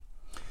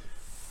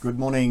Good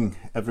morning,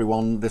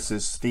 everyone. This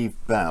is Steve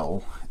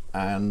Bell,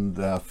 and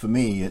for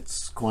me,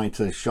 it's quite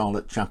a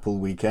Charlotte Chapel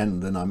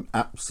weekend, and I'm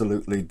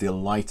absolutely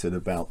delighted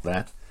about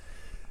that.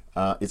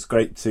 It's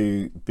great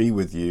to be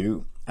with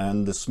you,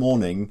 and this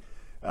morning,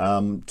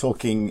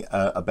 talking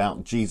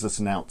about Jesus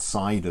and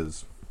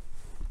outsiders.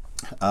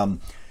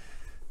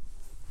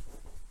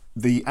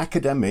 The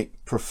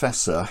academic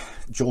professor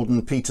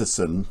Jordan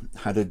Peterson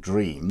had a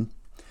dream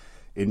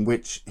in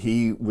which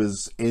he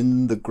was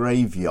in the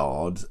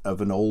graveyard of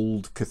an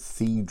old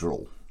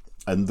cathedral,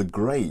 and the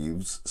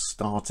graves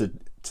started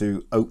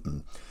to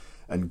open,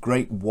 and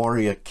great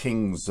warrior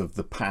kings of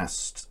the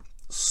past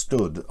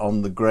stood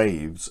on the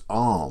graves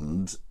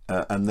armed,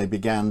 and they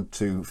began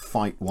to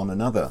fight one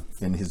another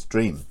in his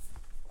dream.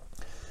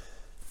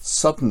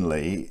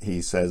 Suddenly,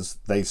 he says,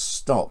 they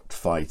stopped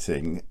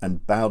fighting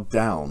and bowed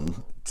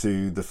down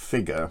to the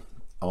figure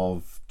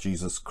of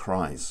Jesus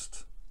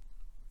Christ.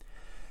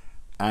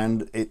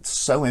 And it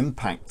so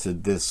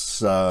impacted this,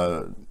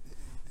 to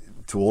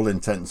all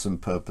intents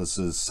and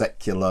purposes,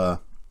 secular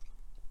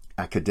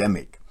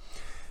academic.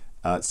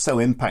 So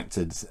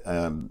impacted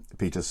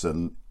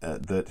Peterson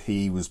that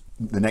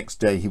the next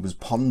day he was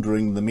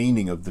pondering the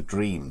meaning of the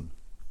dream.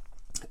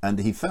 And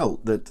he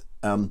felt that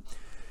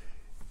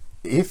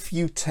if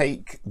you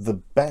take the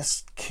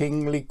best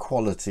kingly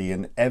quality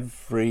in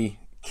every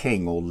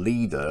king or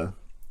leader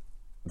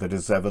that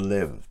has ever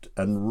lived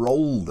and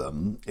roll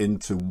them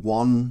into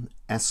one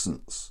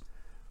essence,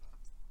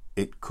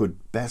 it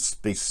could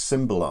best be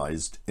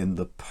symbolized in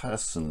the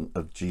person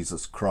of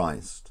Jesus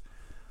Christ,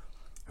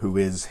 who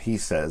is, he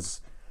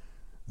says,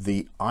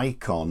 the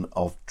icon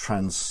of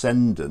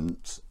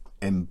transcendent,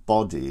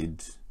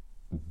 embodied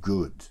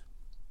good.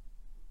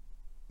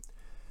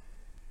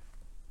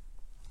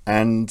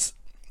 And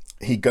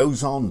he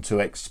goes on to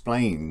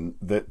explain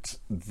that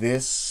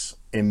this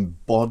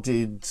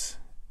embodied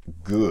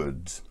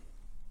good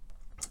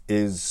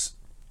is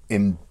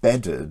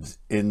embedded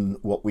in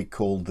what we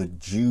call the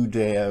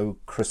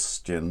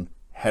Judeo-Christian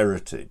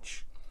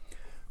heritage,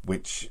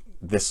 which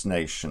this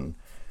nation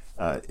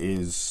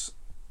is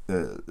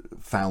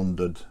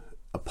founded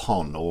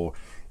upon, or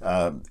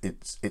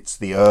it's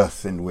the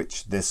earth in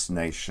which this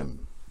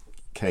nation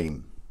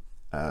came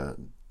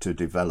to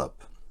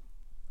develop.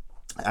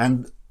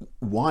 And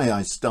why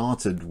I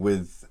started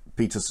with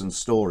Peterson's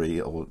story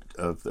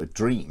of a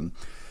dream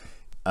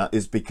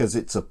is because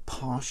it's a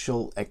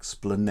partial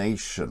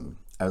explanation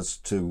as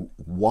to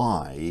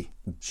why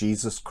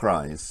Jesus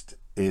Christ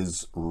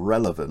is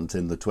relevant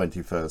in the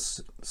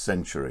 21st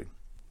century.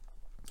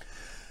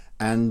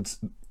 And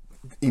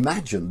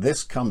imagine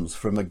this comes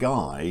from a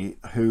guy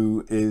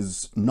who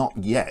is not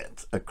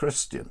yet a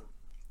Christian,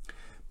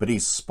 but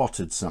he's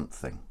spotted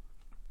something.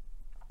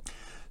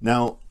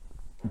 Now,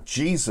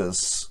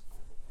 Jesus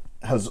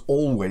has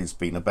always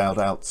been about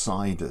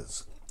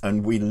outsiders,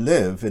 and we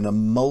live in a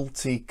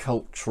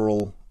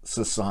multicultural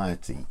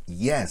society.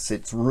 Yes,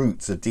 its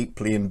roots are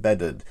deeply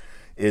embedded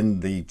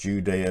in the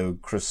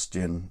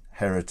Judeo-Christian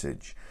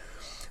heritage,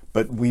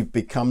 but we've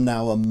become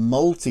now a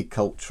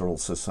multicultural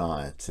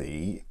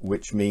society,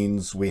 which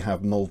means we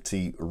have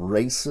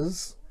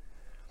multi-races,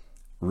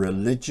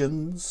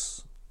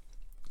 religions,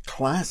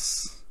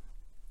 class,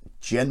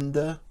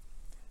 gender,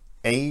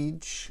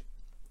 age,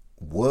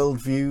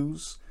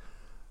 worldviews,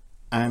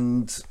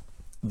 and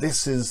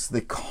this is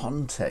the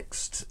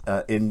context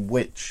in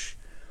which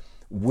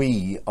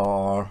we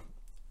are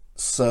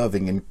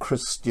serving in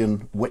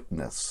Christian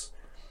witness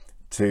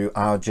to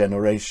our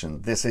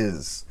generation. This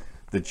is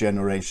the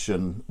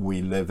generation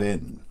we live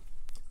in,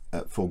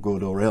 for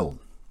good or ill.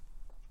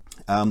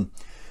 And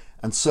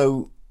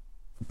so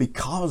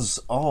because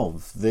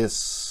of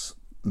this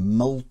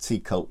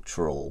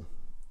multicultural,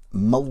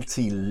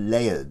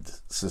 multi-layered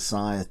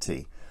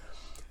society,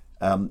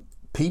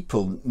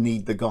 people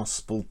need the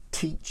gospel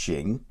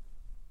teaching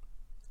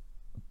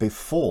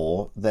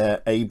before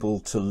they're able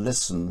to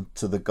listen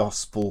to the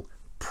gospel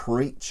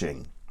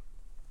preaching.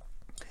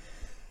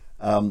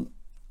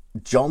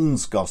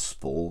 John's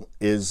gospel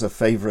is a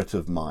favorite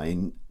of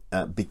mine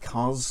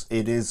because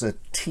it is a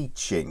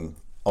teaching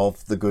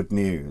of the good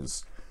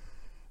news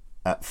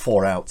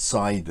for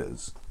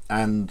outsiders.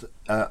 And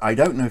I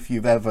don't know if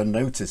you've ever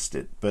noticed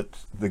it,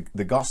 but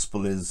the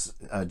gospel is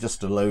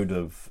just a load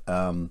of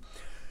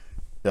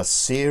a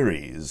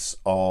series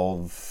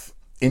of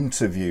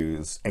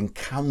interviews,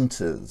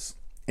 encounters,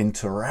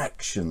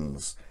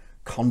 interactions,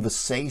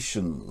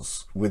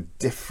 conversations with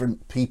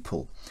different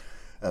people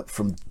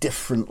from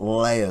different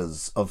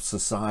layers of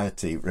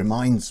society.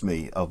 Reminds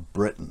me of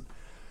Britain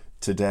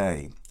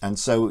today. And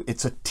so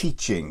it's a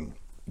teaching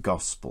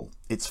gospel.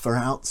 It's for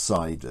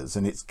outsiders,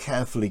 and it's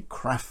carefully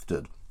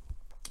crafted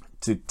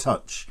to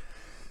touch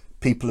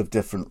people of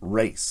different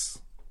race.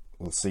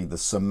 We'll see the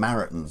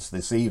Samaritans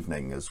this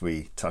evening as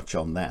we touch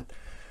on that.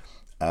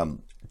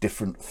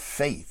 Different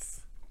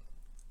faith,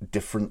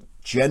 different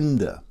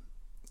gender.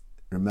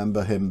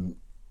 Remember him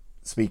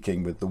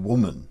speaking with the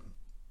woman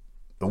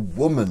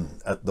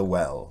at the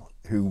well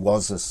who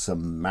was a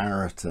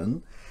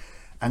Samaritan,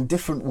 and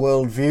different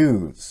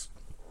worldviews.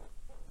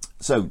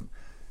 So,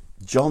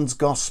 John's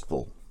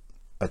Gospel,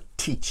 a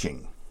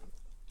teaching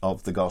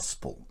of the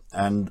Gospel.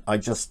 And I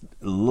just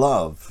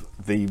love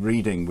the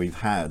reading we've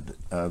had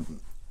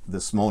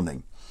this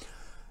morning.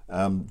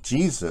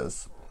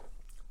 Jesus,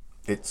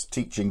 it's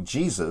teaching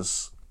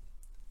Jesus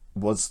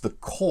was the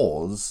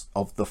cause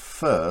of the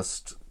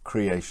first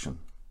creation.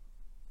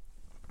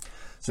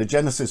 So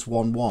Genesis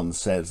 1:1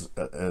 says,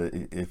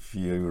 if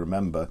you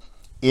remember,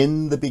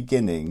 in the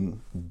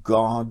beginning,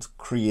 God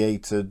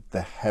created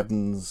the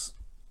heavens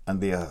and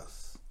the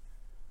earth.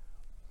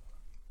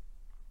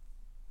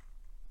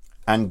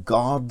 And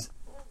God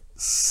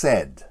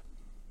said,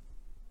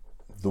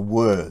 the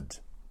word,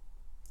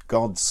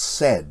 God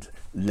said,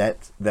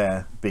 let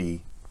there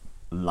be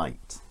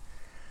light.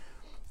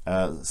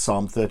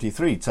 Psalm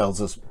 33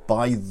 tells us,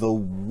 by the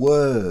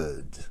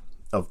word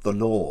of the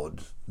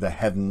Lord, the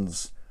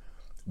heavens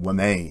were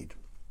made.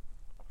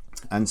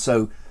 And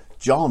so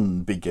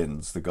John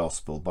begins the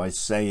gospel by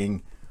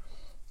saying,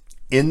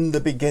 in the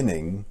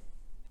beginning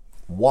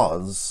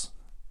was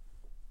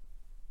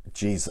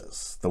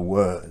Jesus, the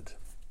Word.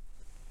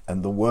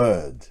 And the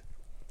Word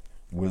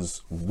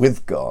was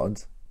with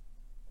God,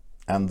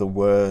 and the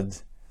Word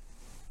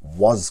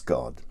was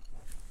God.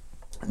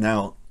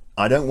 Now,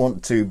 I don't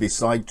want to be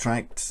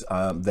sidetracked.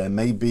 There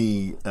may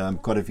be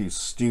quite a few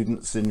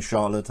students in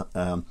Charlotte,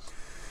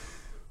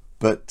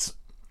 but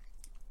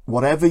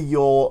whatever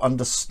your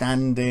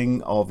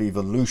understanding of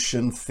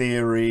evolution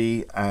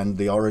theory and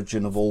the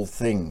origin of all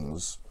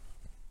things,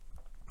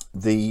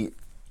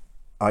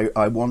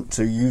 I want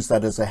to use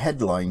that as a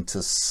headline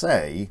to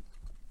say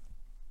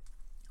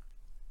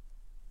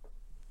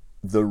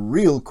the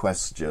real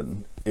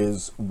question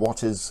is,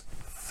 what is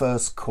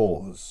first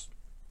cause?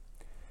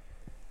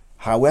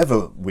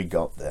 However we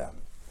got there.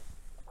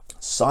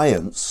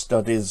 Science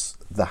studies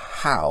the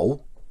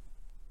how,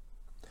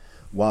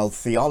 while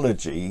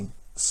theology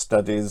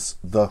studies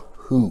the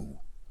who.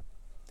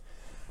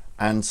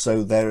 And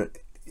so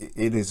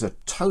it is a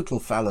total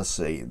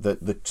fallacy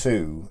that the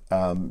two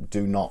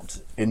do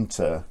not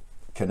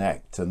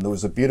interconnect. And there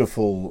was a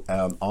beautiful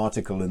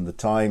article in the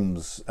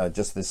Times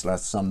just this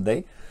last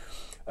Sunday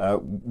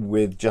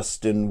with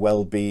Justin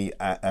Welby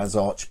as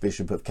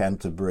Archbishop of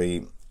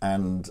Canterbury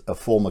and a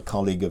former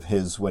colleague of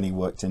his when he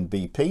worked in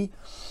BP,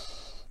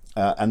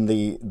 and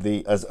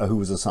who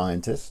was a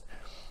scientist.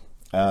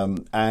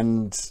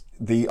 And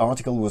the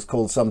article was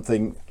called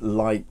something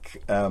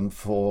like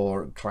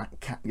for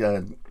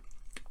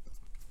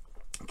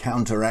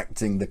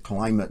counteracting the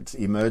climate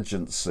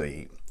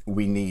emergency,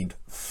 we need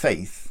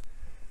faith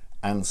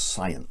and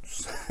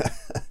science.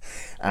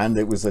 And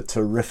it was a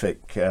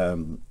terrific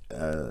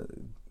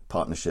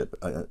partnership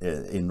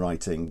in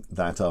writing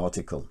that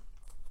article.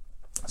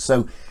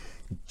 So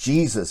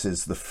Jesus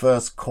is the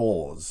first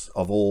cause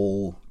of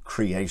all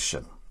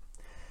creation.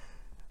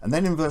 And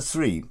then in verse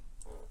 3,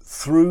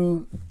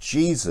 through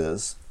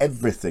Jesus,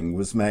 everything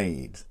was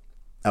made.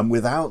 And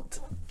without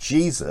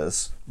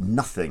Jesus,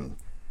 nothing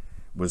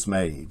was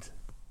made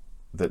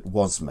that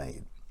was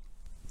made.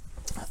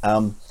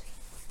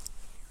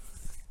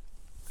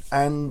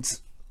 And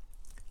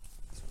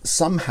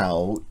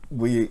somehow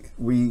we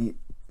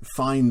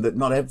find that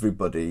not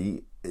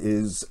everybody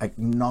is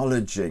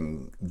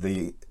acknowledging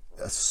the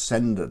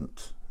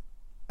ascendant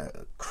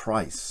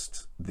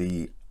Christ,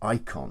 the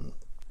icon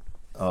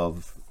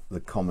of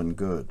the common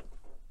good.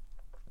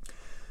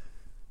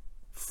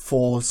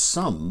 For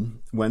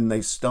some, when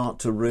they start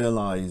to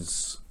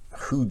realize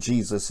who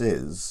Jesus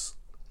is,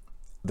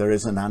 there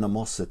is an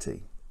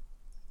animosity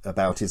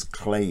about his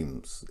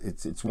claims.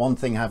 It's one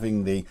thing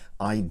having the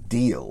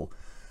ideal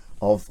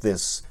of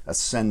this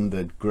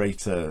ascended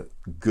greater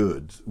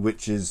good,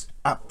 which is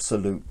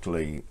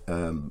absolutely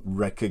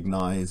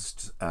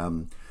recognized.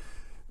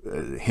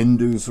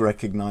 Hindus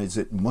recognize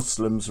it,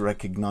 Muslims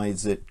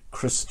recognize it,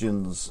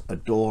 Christians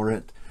adore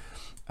it.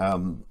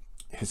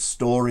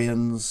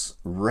 Historians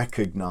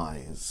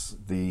recognize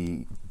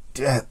the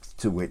depth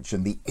to which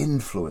and the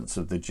influence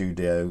of the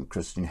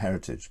Judeo-Christian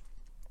heritage.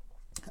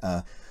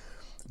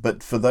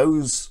 But for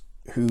those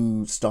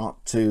who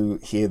start to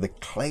hear the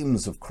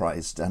claims of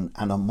Christ, and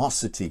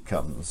animosity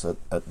comes at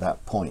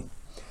that point.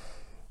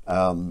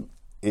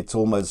 It's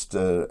almost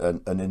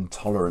an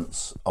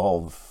intolerance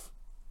of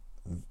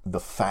the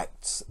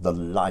facts, the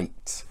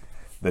light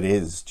that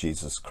is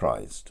Jesus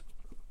Christ.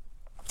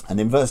 And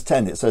in verse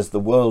 10 it says, the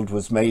world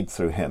was made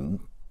through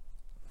him,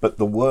 but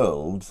the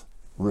world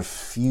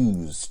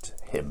refused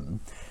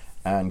him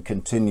and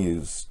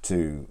continues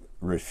to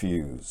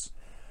refuse.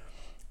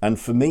 And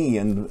for me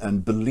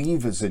and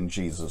believers in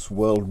Jesus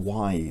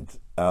worldwide,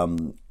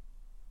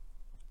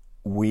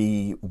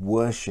 we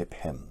worship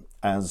him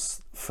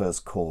as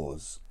first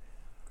cause.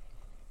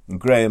 And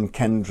Graham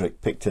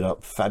Kendrick picked it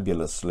up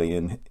fabulously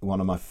in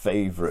one of my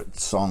favourite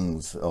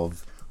songs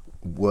of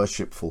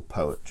worshipful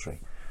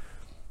poetry.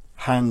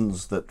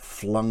 Hands that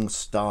flung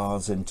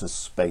stars into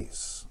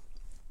space,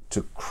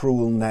 to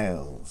cruel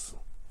nails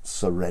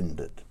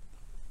surrendered.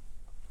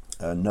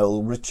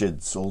 Noel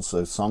Richards,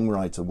 also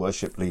songwriter,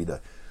 worship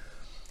leader,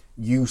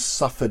 you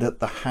suffered at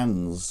the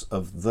hands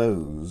of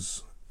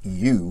those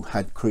you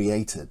had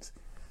created.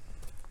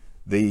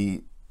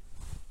 The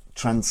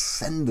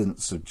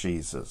transcendence of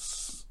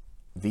Jesus,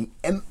 the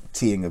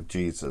emptying of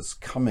Jesus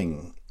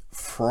coming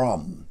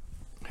from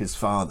his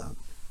Father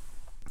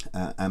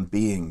and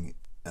becoming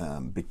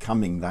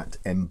that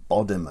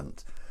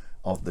embodiment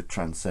of the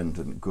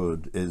transcendent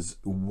good is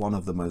one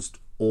of the most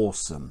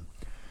awesome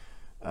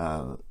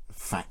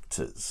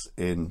factors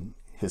in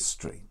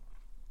history.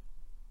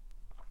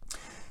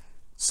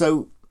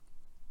 So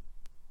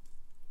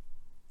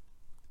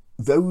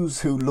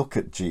those who look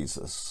at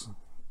Jesus,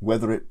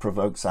 whether it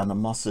provokes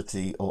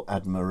animosity or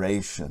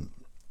admiration,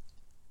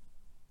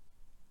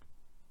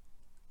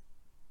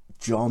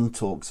 John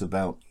talks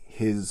about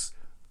his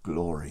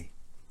glory.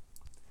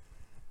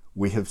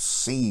 We have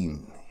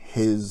seen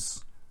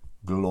his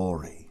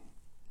glory,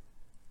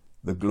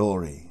 the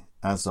glory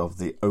as of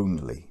the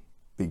only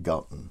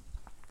begotten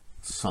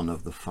Son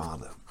of the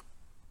Father.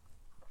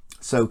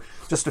 So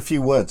just a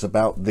few words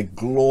about the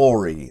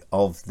glory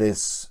of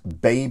this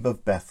babe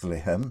of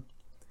Bethlehem,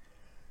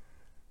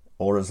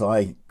 or as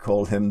I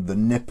call him, the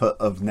nipper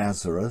of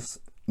Nazareth.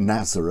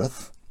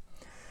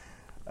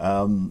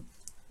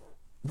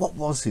 What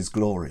was his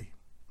glory?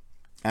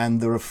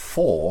 And there are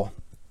four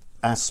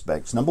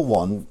aspects. Number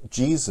one,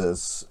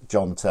 Jesus,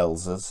 John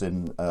tells us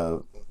in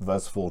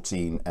verse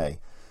 14a,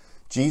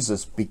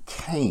 Jesus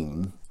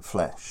became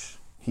flesh.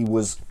 He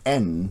was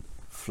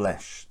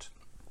enfleshed.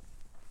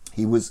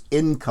 He was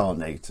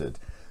incarnated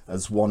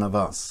as one of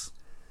us.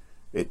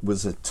 It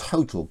was a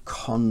total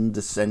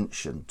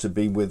condescension to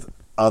be with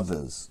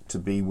others, to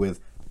be with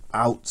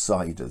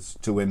outsiders,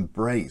 to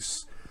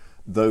embrace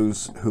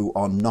those who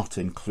are not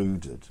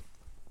included.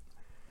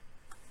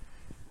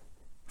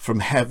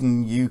 From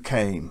heaven you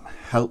came,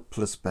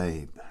 helpless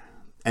babe,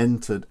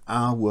 entered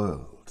our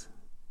world,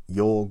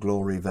 your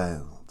glory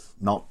veiled,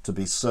 not to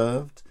be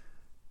served,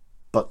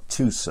 but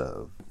to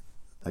serve.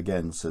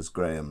 Again, says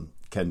Graham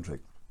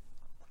Kendrick.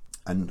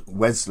 And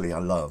Wesley I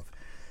love,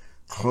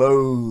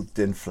 clothed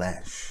in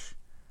flesh,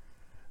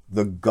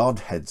 the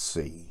Godhead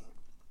see,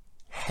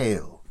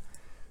 hail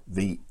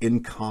the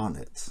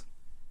incarnate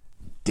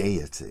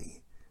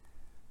deity.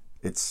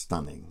 It's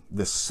stunning.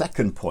 The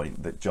second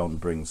point that John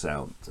brings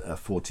out,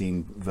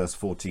 verse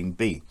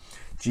 14b,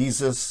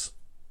 Jesus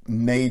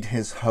made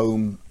his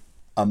home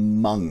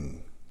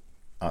among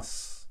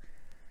us.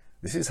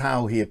 This is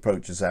how he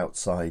approaches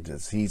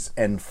outsiders. He's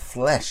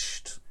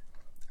enfleshed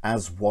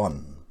as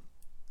one.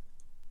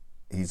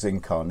 He's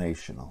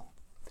incarnational.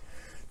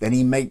 Then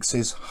he makes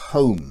his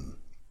home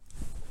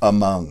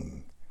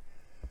among,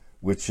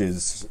 which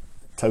is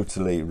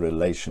totally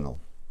relational.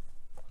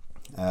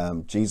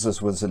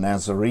 Jesus was a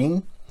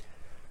Nazarene.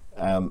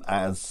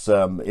 I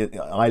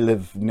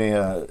live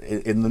near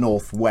in the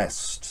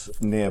northwest,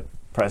 near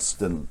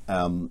Preston,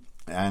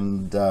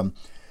 and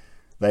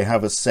they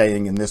have a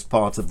saying in this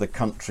part of the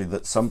country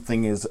that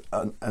something is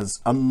as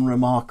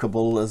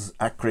unremarkable as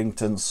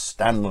Accrington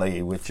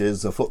Stanley, which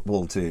is a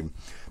football team.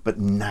 But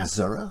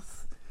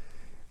Nazareth?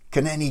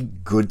 Can any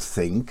good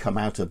thing come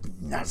out of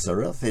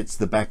Nazareth? It's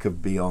the beck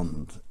of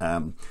beyond.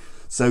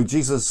 So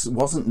Jesus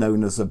wasn't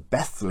known as a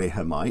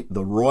Bethlehemite,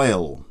 the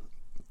royal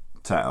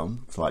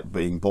town. It's like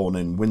being born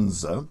in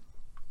Windsor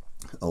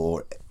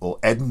or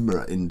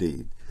Edinburgh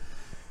indeed.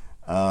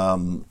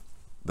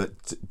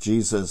 But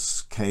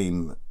Jesus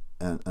came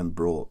and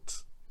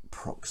brought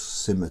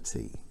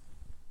proximity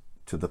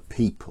to the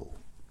people.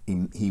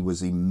 He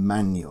was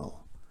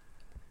Emmanuel,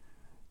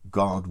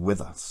 God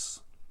with us.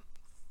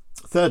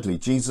 Thirdly,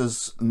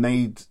 Jesus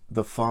made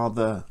the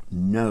Father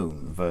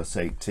known, verse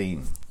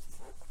 18.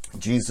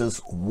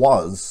 Jesus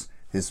was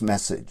his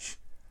message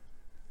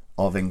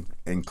of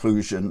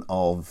inclusion,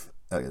 of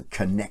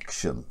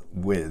connection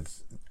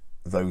with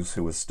those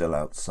who were still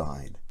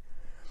outside.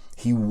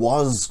 He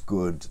was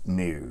good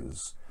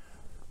news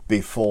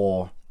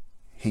before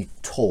he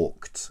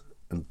talked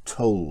and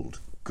told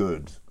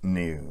good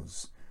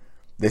news.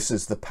 This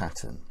is the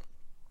pattern.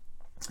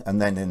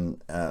 And then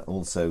in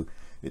also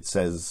it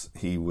says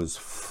he was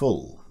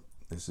full.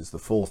 This is the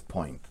fourth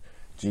point.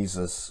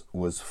 Jesus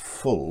was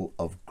full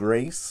of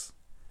grace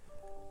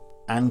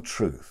and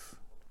truth,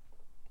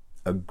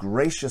 a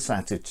gracious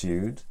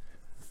attitude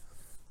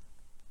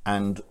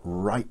and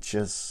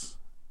righteous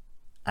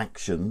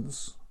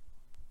actions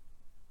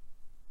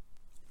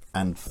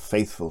and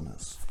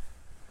faithfulness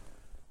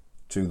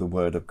to the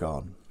Word of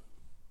God.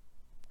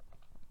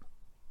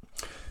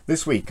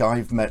 This week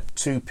I've met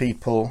two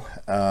people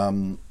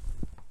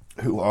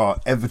who are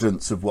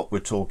evidence of what we're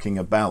talking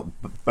about,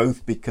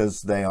 both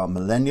because they are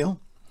millennial.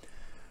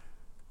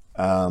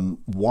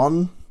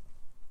 One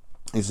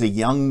is a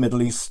young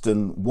Middle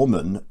Eastern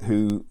woman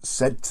who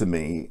said to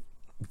me,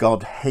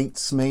 God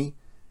hates me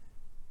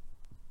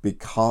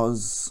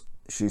because,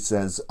 she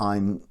says,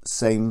 I'm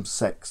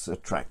same-sex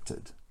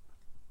attracted.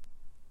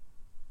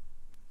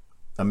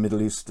 A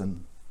Middle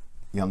Eastern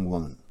young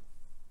woman.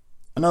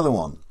 Another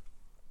one.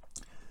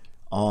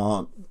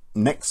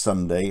 Next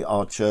Sunday,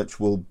 our church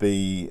will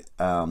be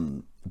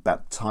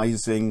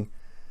baptizing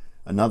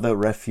another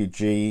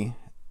refugee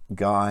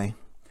guy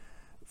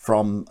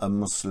from a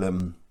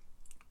Muslim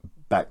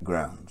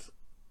background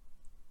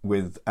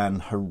with an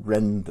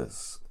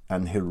horrendous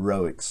and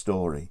heroic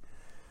story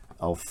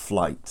of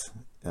flight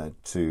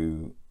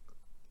to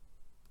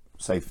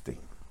safety.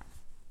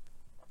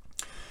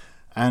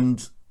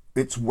 And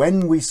it's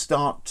when we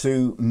start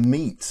to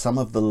meet some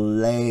of the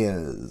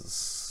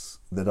layers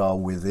that are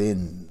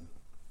within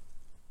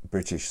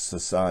British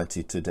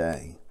society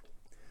today,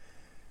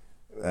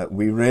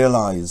 we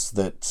realise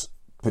that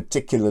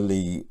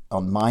particularly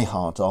on my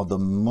heart are the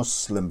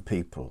Muslim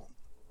people,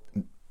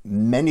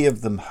 many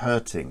of them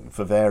hurting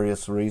for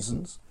various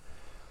reasons,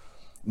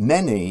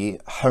 many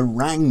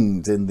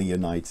harangued in the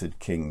United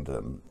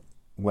Kingdom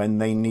when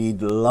they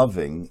need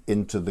loving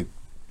into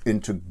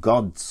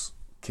God's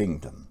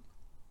kingdom.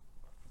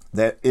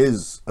 There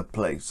is a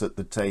place at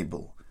the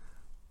table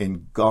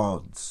in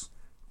God's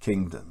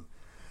kingdom.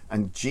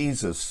 And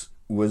Jesus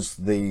was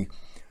the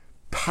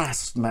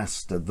past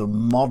master, the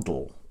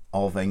model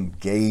of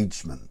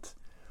engagement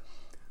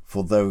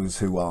for those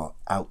who are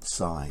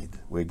outside.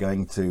 We're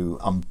going to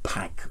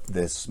unpack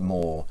this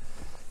more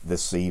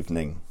this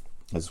evening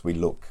as we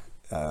look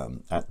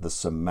at the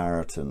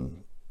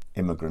Samaritan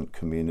immigrant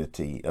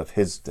community of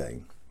his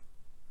day.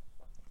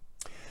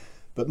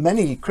 But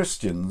many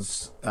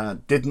Christians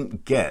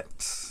didn't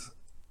get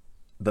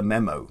the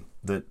memo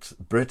that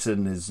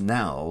Britain is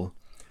now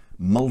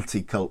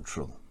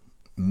multicultural,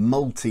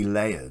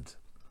 multi-layered.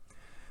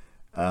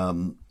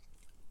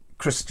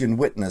 Christian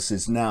witness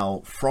is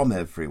now from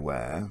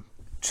everywhere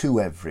to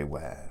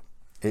everywhere.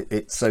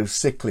 It's so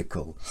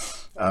cyclical.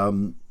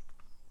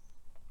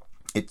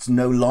 It's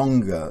no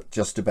longer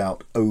just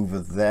about over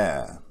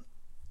there.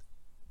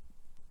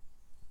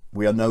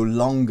 We are no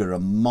longer a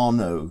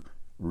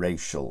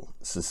mono-racial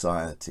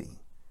society.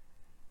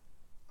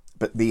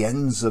 But the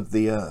ends of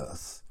the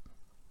earth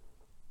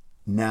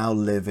now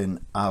live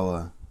in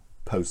our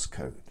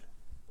postcode.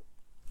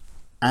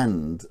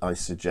 And I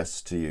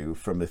suggest to you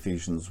from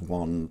Ephesians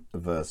 1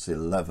 verse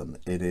 11,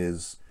 it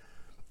is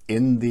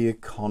in the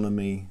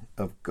economy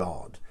of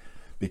God,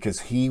 because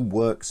he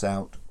works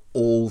out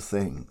all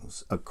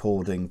things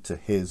according to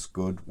his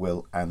good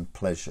will and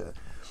pleasure,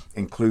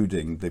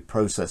 including the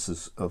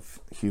processes of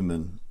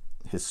human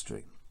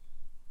history.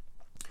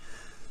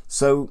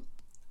 So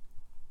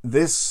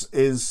this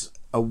is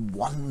a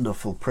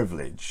wonderful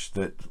privilege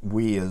that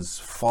we as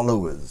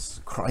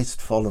followers,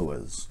 Christ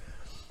followers,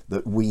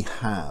 that we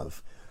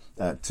have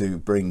to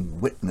bring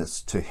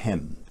witness to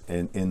him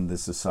in the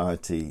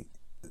society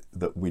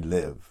that we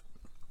live.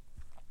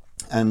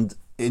 And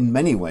in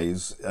many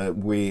ways,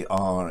 we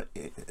are,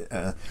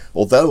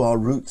 although our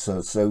roots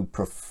are so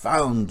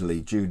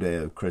profoundly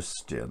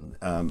Judeo-Christian,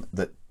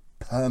 that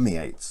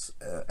permeates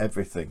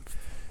everything,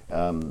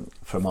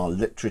 from our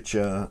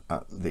literature,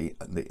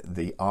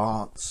 the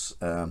arts,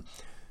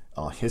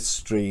 our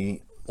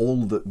history,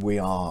 all that we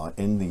are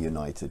in the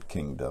United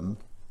Kingdom.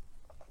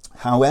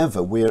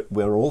 However,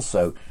 we're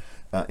also,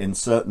 in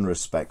certain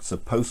respects, a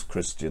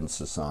post-Christian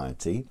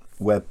society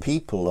where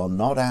people are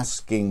not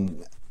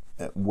asking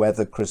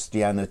whether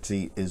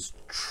Christianity is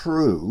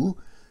true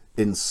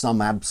in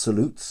some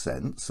absolute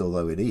sense,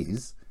 although it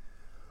is,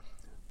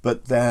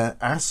 but they're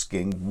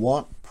asking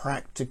what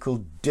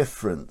practical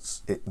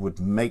difference it would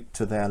make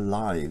to their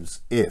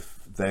lives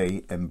if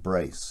they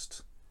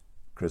embraced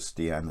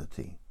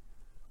Christianity.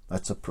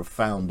 That's a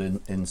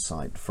profound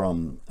insight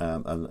from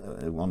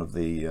one of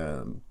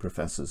the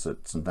professors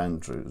at St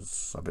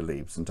Andrews, I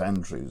believe, St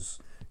Andrews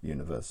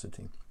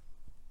University.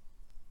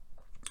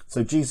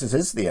 So Jesus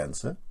is the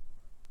answer,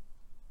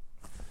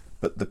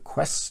 but the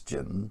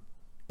question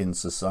in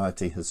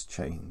society has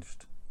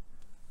changed.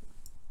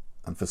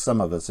 And for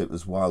some of us, it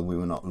was while we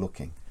were not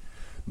looking.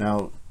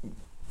 Now,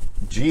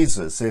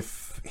 Jesus,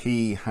 if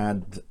he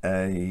had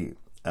a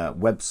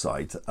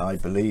website, I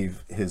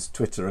believe his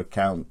Twitter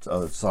account,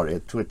 a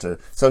Twitter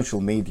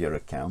social media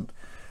account,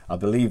 I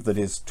believe that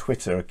his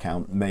Twitter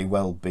account may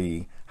well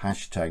be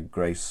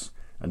 #Grace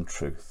and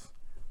Truth.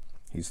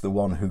 He's the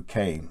one who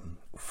came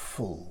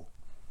full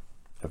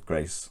of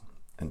grace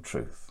and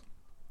truth.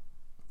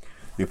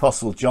 The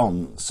Apostle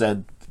John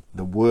said,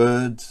 the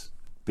Word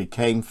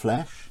became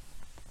flesh,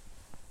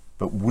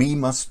 but we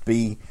must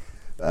be,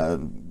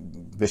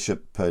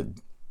 Bishop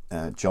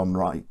Tom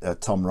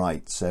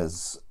Wright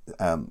says,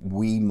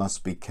 we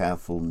must be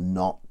careful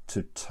not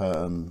to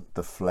turn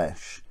the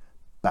flesh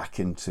back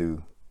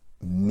into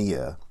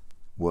mere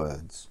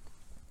words.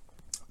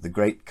 The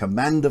great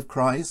command of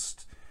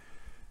Christ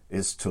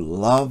is to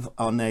love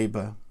our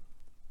neighbour,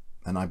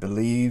 and I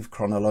believe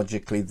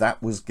chronologically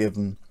that was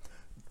given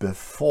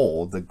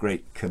before the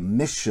great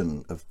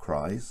commission of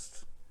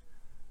Christ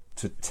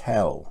to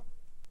tell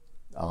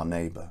our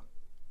neighbour.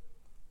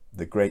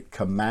 The great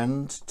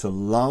command to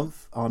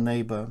love our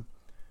neighbour,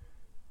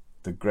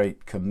 the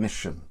great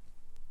commission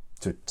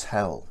to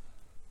tell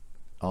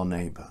our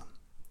neighbour.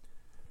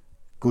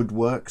 Good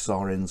works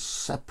are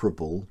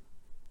inseparable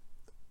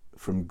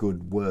from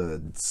good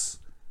words,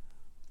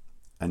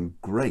 and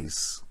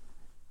grace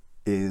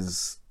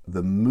is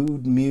the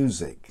mood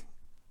music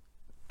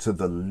to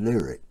the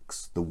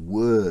lyrics, the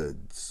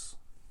words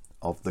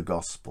of the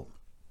gospel,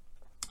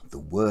 the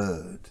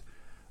word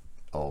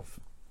of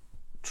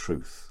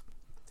truth.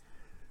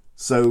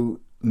 So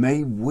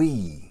may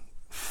we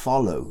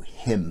follow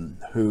him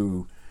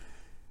who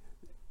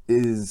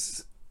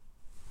exists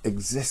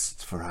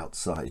for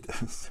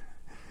outsiders,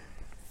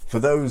 for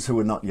those who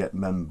are not yet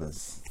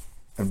members,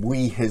 and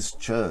we, his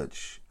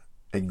church,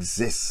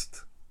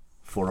 exist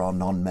for our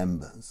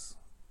non-members,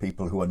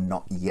 people who are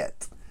not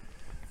yet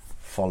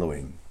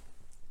following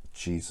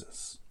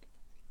Jesus.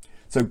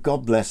 So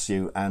God bless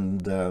you,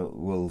 and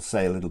we'll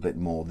say a little bit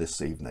more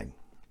this evening.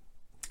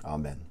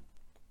 Amen.